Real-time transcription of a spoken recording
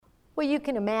Well, you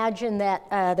can imagine that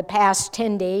the past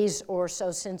 10 days or so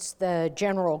since the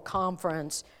General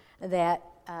Conference that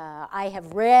I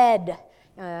have read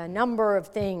a number of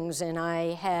things and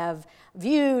I have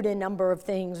viewed a number of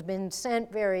things, been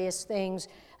sent various things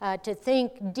to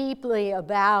think deeply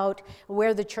about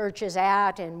where the church is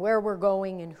at and where we're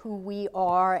going and who we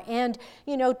are. And,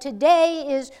 you know, today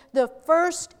is the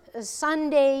first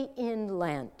Sunday in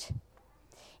Lent.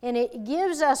 And it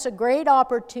gives us a great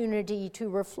opportunity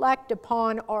to reflect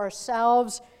upon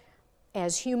ourselves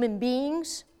as human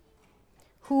beings,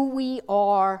 who we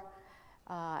are.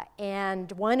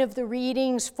 And one of the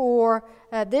readings for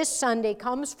this Sunday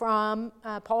comes from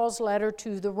Paul's letter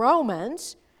to the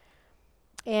Romans.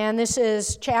 And this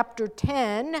is chapter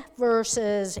 10,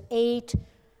 verses 8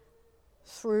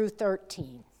 through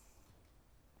 13.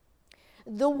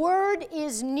 The word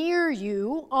is near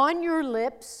you, on your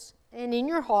lips and in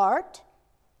your heart.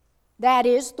 That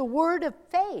is the word of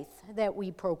faith that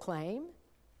we proclaim.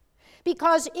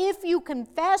 Because if you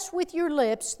confess with your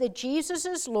lips that Jesus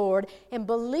is Lord and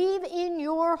believe in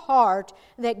your heart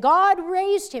that God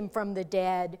raised him from the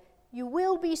dead, you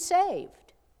will be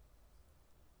saved.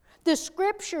 The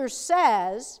scripture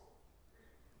says,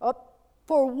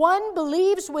 for one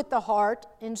believes with the heart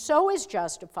and so is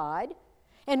justified,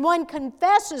 and one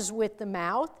confesses with the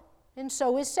mouth and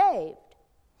so is saved.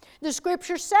 The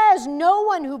scripture says no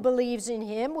one who believes in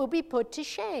him will be put to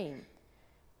shame.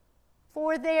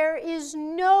 For there is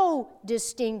no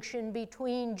distinction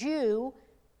between Jew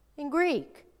and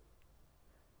Greek.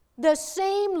 The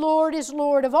same Lord is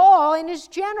Lord of all and is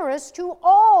generous to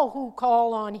all who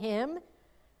call on him.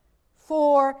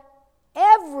 For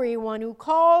everyone who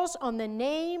calls on the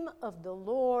name of the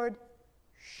Lord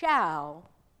shall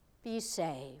be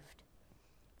saved.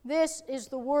 This is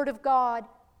the word of God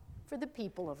for the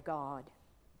people of God.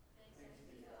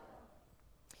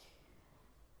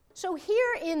 So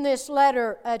here in this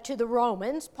letter to the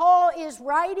Romans, Paul is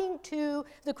writing to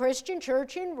the Christian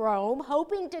church in Rome,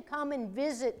 hoping to come and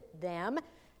visit them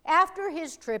after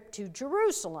his trip to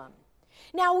Jerusalem.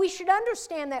 Now, we should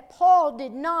understand that Paul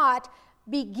did not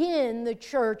begin the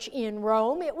church in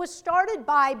Rome. It was started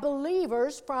by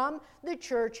believers from the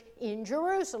church in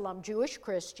Jerusalem, Jewish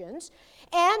Christians.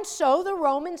 And so the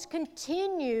Romans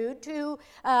continued to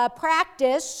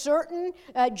practice certain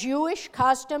Jewish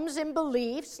customs and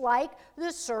beliefs like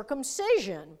the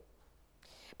circumcision.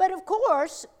 But of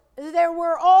course, there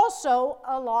were also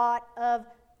a lot of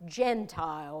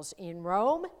Gentiles in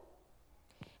Rome,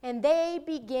 and they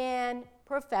began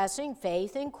professing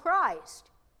faith in Christ,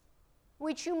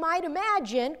 which you might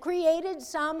imagine created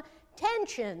some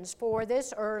tensions for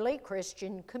this early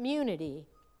Christian community.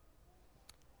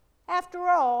 After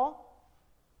all,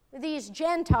 these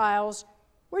Gentiles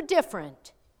were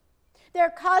different.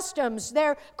 Their customs,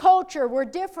 their culture were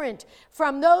different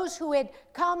from those who had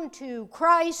come to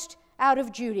Christ out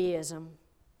of Judaism.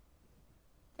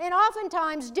 And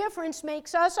oftentimes, difference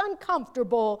makes us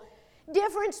uncomfortable.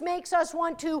 Difference makes us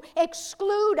want to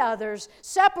exclude others,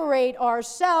 separate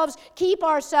ourselves, keep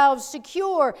ourselves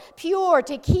secure, pure,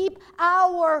 to keep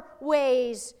our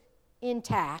ways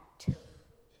intact.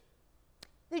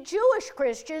 The Jewish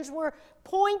Christians were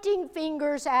pointing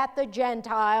fingers at the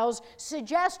Gentiles,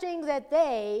 suggesting that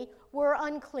they were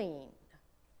unclean.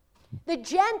 The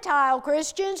Gentile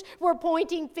Christians were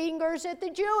pointing fingers at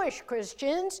the Jewish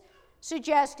Christians,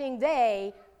 suggesting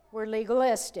they were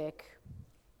legalistic.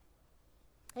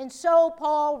 And so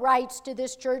Paul writes to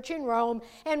this church in Rome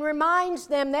and reminds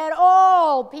them that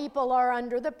all people are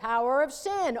under the power of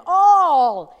sin.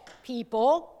 All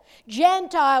people,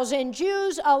 Gentiles and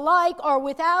Jews alike, are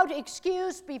without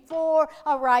excuse before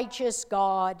a righteous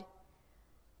God.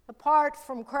 Apart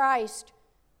from Christ,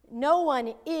 no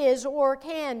one is or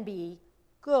can be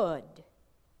good.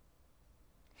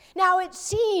 Now it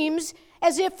seems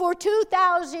as if for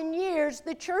 2,000 years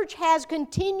the church has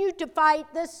continued to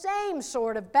fight the same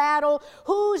sort of battle.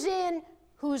 Who's in,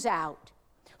 who's out?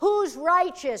 Who's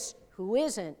righteous, who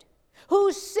isn't?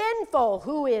 Who's sinful,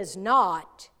 who is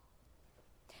not?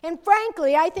 And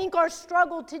frankly, I think our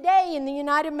struggle today in the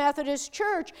United Methodist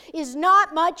Church is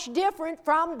not much different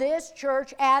from this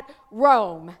church at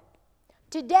Rome.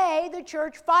 Today, the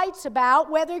church fights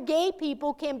about whether gay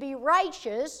people can be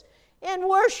righteous and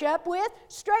worship with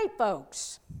straight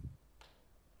folks.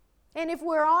 And if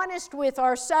we're honest with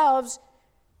ourselves,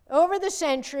 over the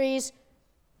centuries,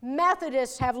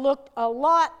 Methodists have looked a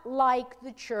lot like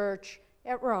the church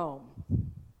at Rome,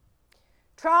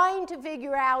 trying to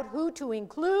figure out who to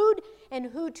include and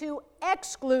who to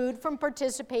exclude from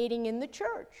participating in the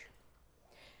church.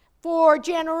 For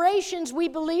generations, we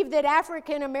believed that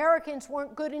African Americans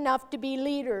weren't good enough to be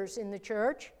leaders in the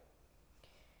church.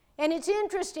 And it's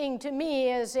interesting to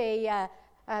me as a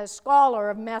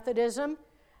scholar of Methodism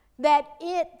that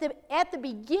at the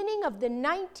beginning of the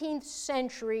 19th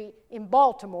century in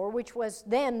Baltimore, which was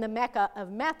then the Mecca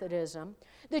of Methodism,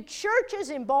 the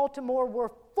churches in Baltimore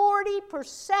were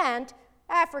 40%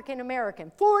 African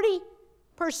American.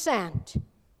 40%.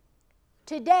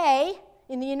 Today,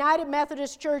 in the United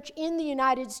Methodist Church in the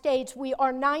United States, we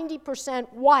are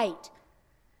 90% white,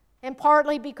 and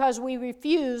partly because we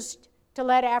refused to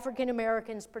let African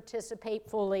Americans participate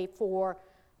fully for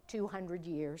 200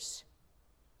 years.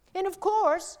 And of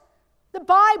course, the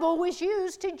Bible was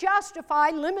used to justify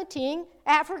limiting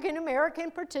African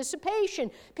American participation.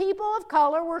 People of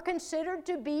color were considered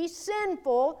to be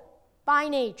sinful by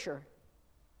nature.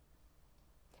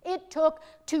 It took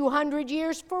 200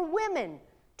 years for women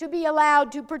to be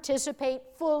allowed to participate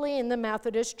fully in the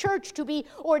Methodist Church, to be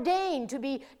ordained, to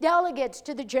be delegates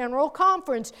to the General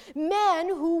Conference. Men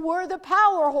who were the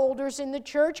power holders in the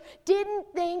church didn't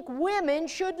think women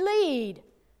should lead,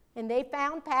 and they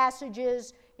found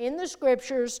passages in the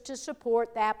Scriptures to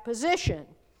support that position.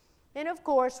 And of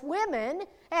course, women,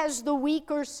 as the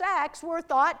weaker sex, were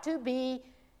thought to be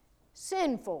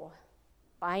sinful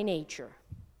by nature.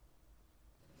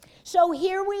 So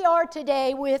here we are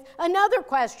today with another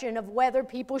question of whether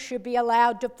people should be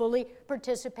allowed to fully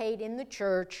participate in the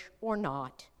church or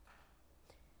not.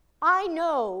 I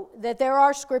know that there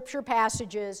are scripture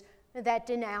passages that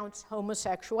denounce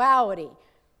homosexuality.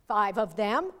 5 of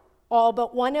them, all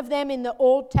but one of them in the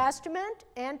Old Testament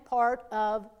and part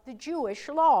of the Jewish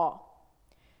law.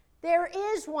 There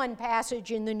is one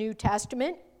passage in the New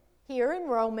Testament, here in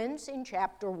Romans in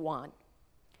chapter 1.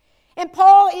 And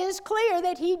Paul is clear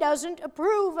that he doesn't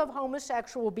approve of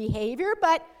homosexual behavior,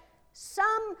 but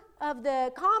some of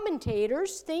the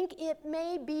commentators think it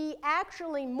may be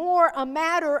actually more a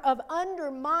matter of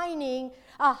undermining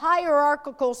a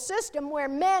hierarchical system where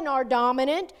men are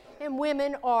dominant and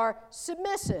women are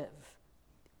submissive.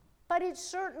 But it's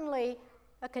certainly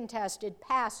a contested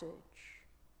passage.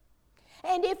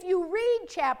 And if you read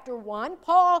chapter 1,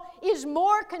 Paul is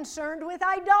more concerned with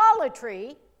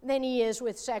idolatry than he is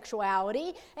with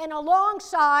sexuality. And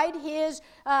alongside his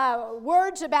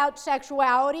words about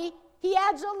sexuality, he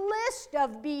adds a list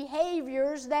of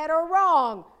behaviors that are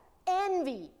wrong: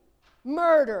 envy,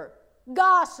 murder,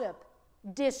 gossip,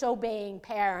 disobeying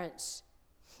parents.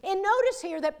 And notice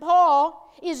here that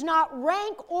Paul is not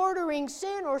rank ordering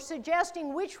sin or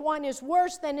suggesting which one is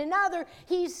worse than another.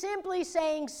 He's simply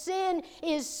saying sin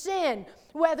is sin.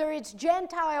 Whether it's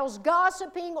Gentiles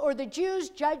gossiping or the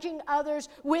Jews judging others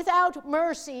without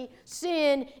mercy,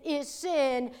 sin is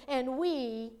sin, and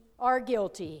we are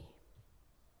guilty.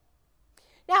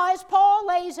 Now, as Paul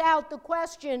lays out the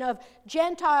question of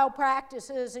Gentile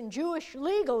practices and Jewish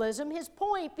legalism, his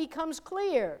point becomes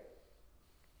clear.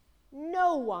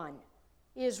 No one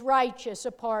is righteous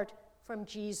apart from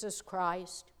Jesus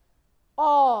Christ.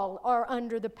 All are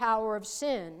under the power of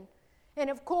sin. And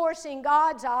of course, in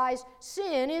God's eyes,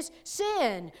 sin is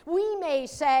sin. We may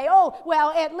say, oh,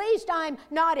 well, at least I'm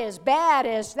not as bad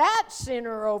as that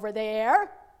sinner over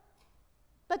there.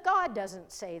 But God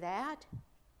doesn't say that.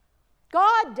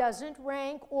 God doesn't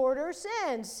rank order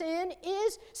sin. Sin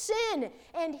is sin.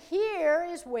 And here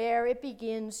is where it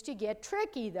begins to get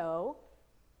tricky, though.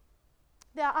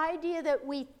 The idea that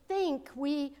we think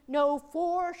we know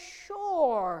for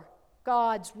sure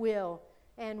God's will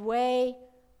and way,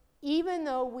 even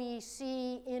though we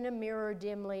see in a mirror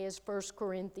dimly, as 1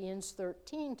 Corinthians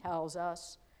 13 tells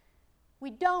us.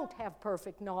 We don't have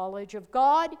perfect knowledge of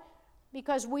God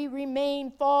because we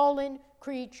remain fallen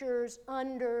creatures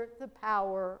under the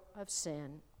power of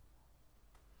sin.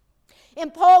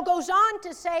 And Paul goes on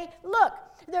to say, look,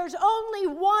 there's only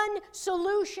one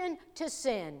solution to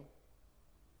sin: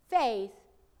 faith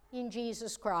in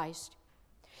Jesus Christ.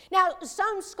 Now,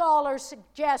 some scholars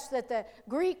suggest that the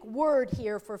Greek word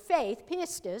here for faith,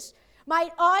 pistis,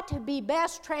 ought to be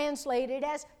best translated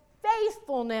as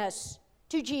faithfulness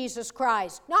to Jesus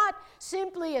Christ. Not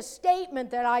simply a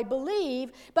statement that I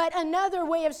believe, but another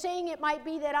way of saying it might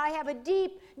be that I have a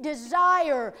deep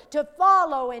desire to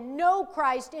follow and know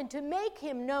Christ and to make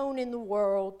him known in the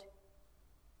world.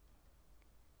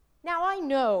 Now, I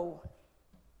know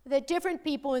that different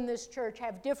people in this church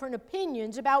have different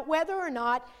opinions about whether or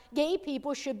not gay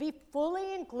people should be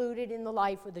fully included in the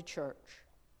life of the church.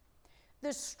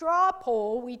 The straw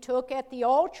poll we took at the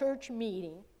all-church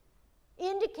meeting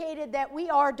indicated that we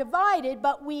are divided,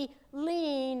 but we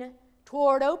lean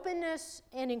toward openness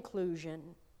and inclusion.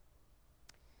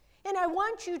 And I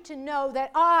want you to know that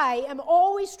I am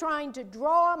always trying to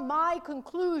draw my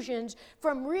conclusions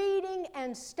from reading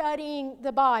and studying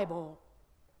the Bible.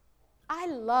 I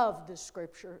love the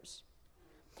Scriptures.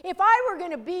 If I were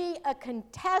going to be a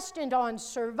contestant on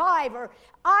Survivor,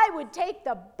 I would take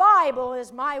the Bible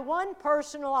as my one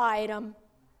personal item.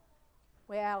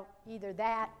 Well, either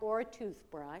that or a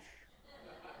toothbrush.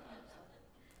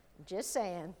 Just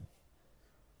saying.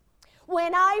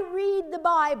 When I read the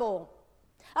Bible,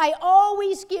 I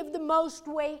always give the most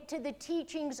weight to the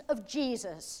teachings of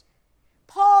Jesus.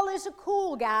 Paul is a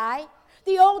cool guy.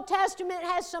 The Old Testament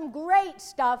has some great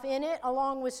stuff in it,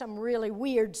 along with some really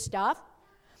weird stuff.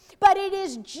 But it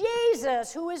is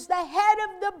Jesus who is the head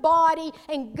of the body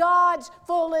and God's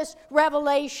fullest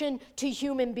revelation to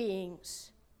human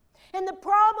beings. And the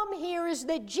problem here is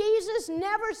that Jesus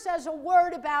never says a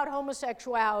word about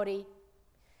homosexuality.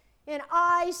 And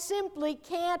I simply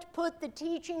can't put the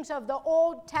teachings of the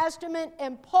Old Testament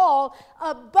and Paul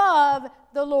above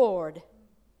the Lord.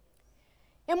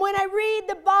 And when I read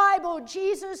the Bible,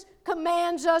 Jesus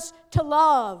commands us to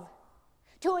love,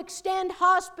 to extend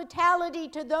hospitality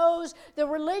to those the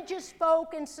religious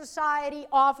folk in society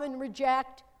often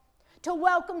reject, to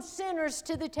welcome sinners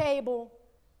to the table.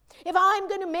 If I'm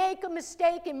going to make a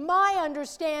mistake in my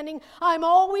understanding, I'm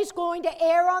always going to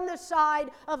err on the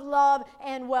side of love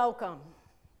and welcome.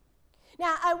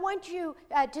 Now, I want you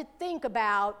to think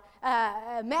about,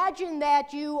 imagine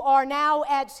that you are now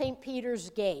at St. Peter's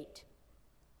Gate,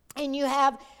 and you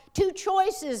have two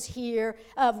choices here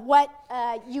of what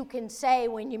you can say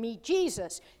when you meet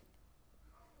Jesus.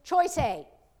 Choice A.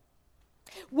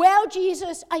 Well,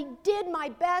 Jesus, I did my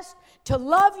best to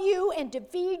love you and to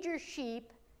feed your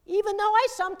sheep, even though I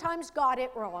sometimes got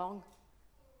it wrong.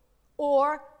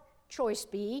 Or choice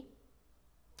B.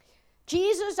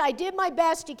 Jesus, I did my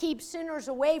best to keep sinners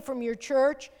away from your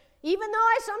church, even though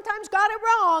I sometimes got it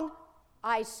wrong.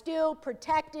 I still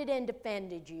protected and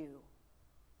defended you.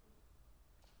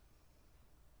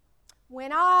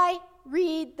 When I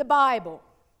read the Bible,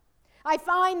 I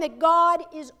find that God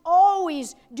is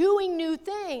always doing new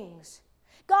things.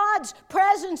 God's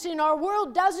presence in our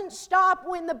world doesn't stop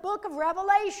when the book of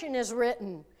Revelation is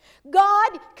written.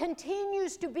 God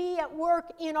continues to be at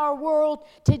work in our world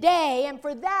today, and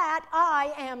for that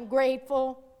I am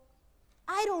grateful.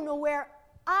 I don't know where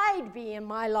I'd be in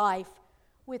my life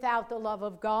without the love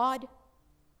of God.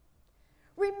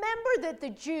 Remember that the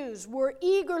Jews were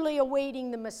eagerly awaiting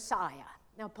the Messiah,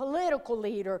 a political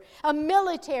leader, a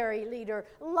military leader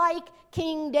like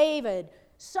King David,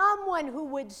 someone who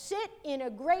would sit in a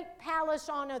great palace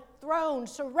on a throne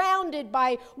surrounded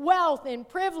by wealth and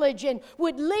privilege and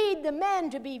would lead the men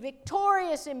to be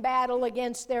victorious in battle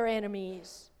against their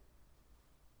enemies.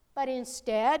 But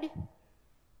instead,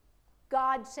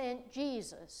 God sent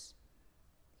Jesus,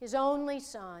 his only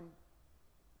son,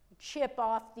 to chip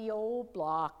off the old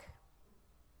block.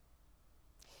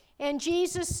 And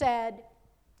Jesus said,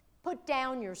 "Put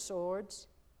down your swords."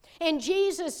 And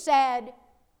Jesus said,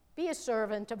 "Be a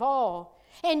servant of all."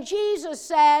 And Jesus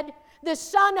said, "The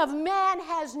Son of Man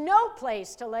has no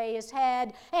place to lay his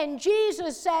head." And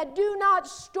Jesus said, "Do not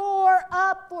store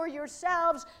up for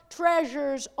yourselves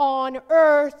treasures on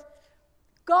earth."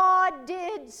 God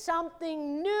did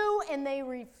something new, and they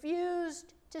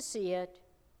refused to see it.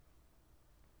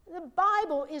 The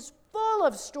Bible is full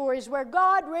of stories where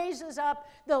God raises up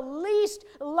the least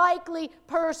likely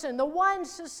person, the one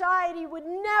society would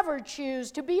never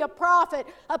choose to be a prophet,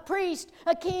 a priest,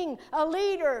 a king, a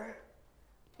leader.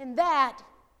 And that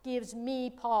gives me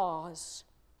pause.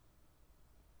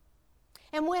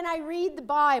 And when I read the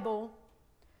Bible,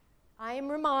 I am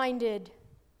reminded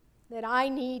that I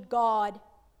need God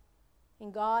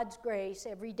and God's grace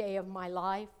every day of my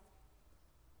life.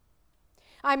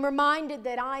 I'm reminded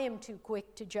that I am too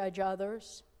quick to judge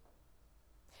others.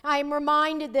 I am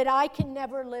reminded that I can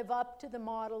never live up to the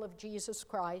model of Jesus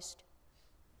Christ.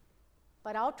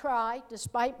 But I'll try,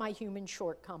 despite my human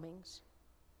shortcomings.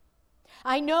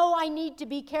 I know I need to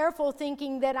be careful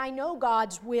thinking that I know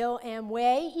God's will and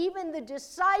way. Even the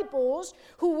disciples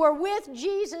who were with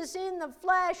Jesus in the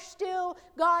flesh still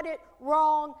got it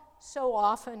wrong so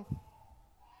often.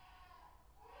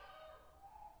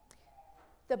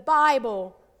 The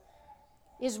Bible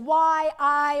is why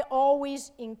I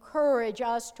always encourage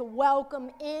us to welcome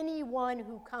anyone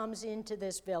who comes into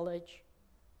this village,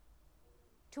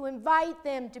 to invite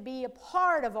them to be a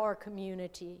part of our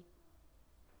community.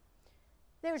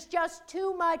 There's just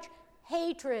too much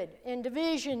hatred and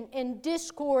division and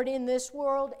discord in this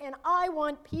world, and I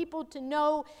want people to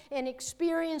know and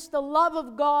experience the love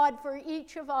of God for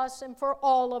each of us and for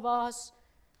all of us,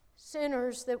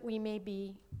 sinners that we may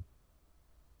be.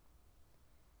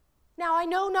 Now, I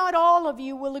know not all of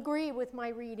you will agree with my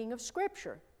reading of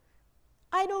Scripture.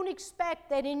 I don't expect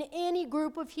that in any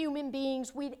group of human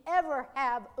beings we'd ever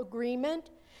have agreement.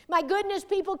 My goodness,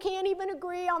 people can't even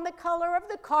agree on the color of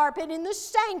the carpet in the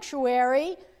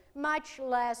sanctuary, much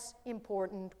less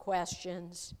important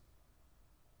questions.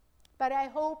 But I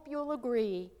hope you'll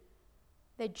agree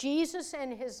that Jesus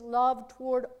and his love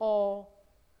toward all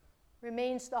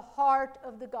remains the heart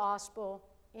of the gospel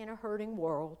in a hurting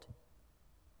world.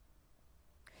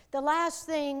 The last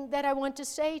thing that I want to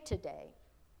say today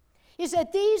is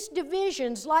that these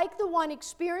divisions, like the one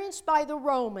experienced by the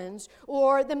Romans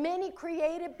or the many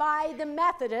created by the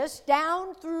Methodists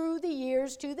down through the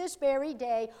years to this very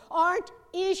day, aren't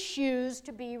issues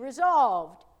to be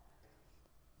resolved.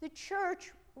 The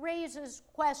church raises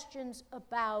questions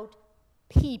about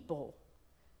people,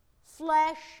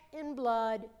 flesh and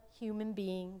blood human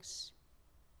beings.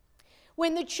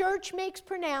 When the church makes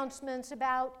pronouncements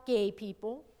about gay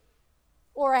people,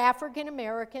 or African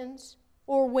Americans,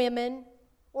 or women,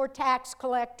 or tax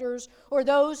collectors, or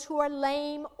those who are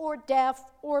lame or deaf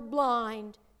or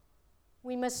blind,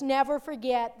 we must never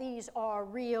forget these are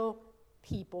real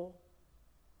people.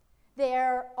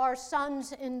 They're our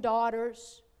sons and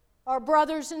daughters, our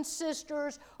brothers and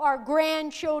sisters, our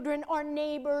grandchildren, our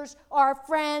neighbors, our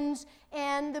friends,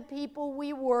 and the people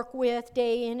we work with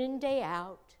day in and day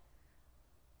out.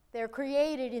 They're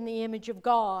created in the image of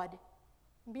God,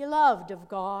 beloved of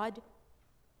God.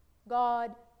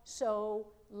 God so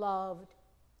loved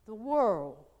the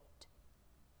world.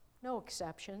 No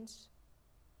exceptions.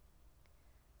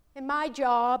 And my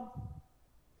job,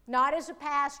 not as a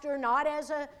pastor, not as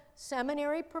a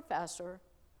seminary professor,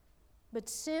 but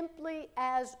simply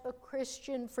as a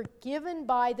Christian forgiven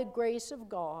by the grace of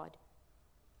God,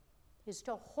 is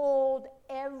to hold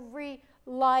every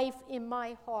life in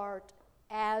my heart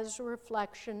as a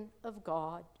reflection of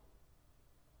God.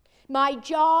 My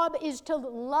job is to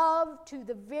love to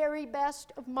the very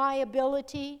best of my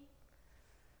ability.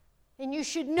 And you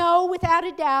should know without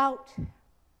a doubt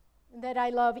that I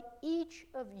love each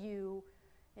of you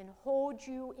and hold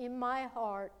you in my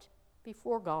heart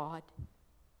before God.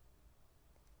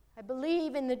 I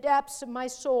believe in the depths of my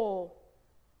soul,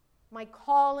 my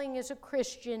calling as a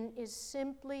Christian is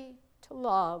simply to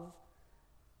love,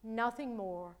 nothing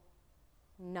more,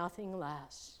 nothing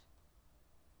less.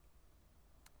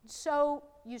 So,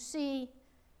 you see,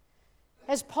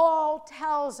 as Paul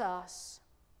tells us,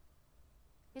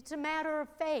 it's a matter of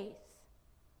faith.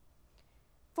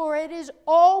 For it is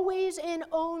always and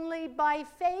only by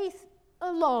faith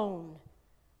alone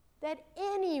that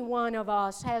any one of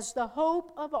us has the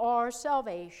hope of our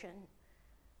salvation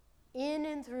in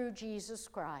and through Jesus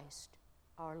Christ,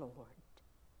 our Lord.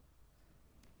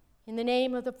 In the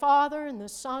name of the Father, and the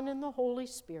Son, and the Holy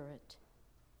Spirit,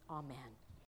 amen.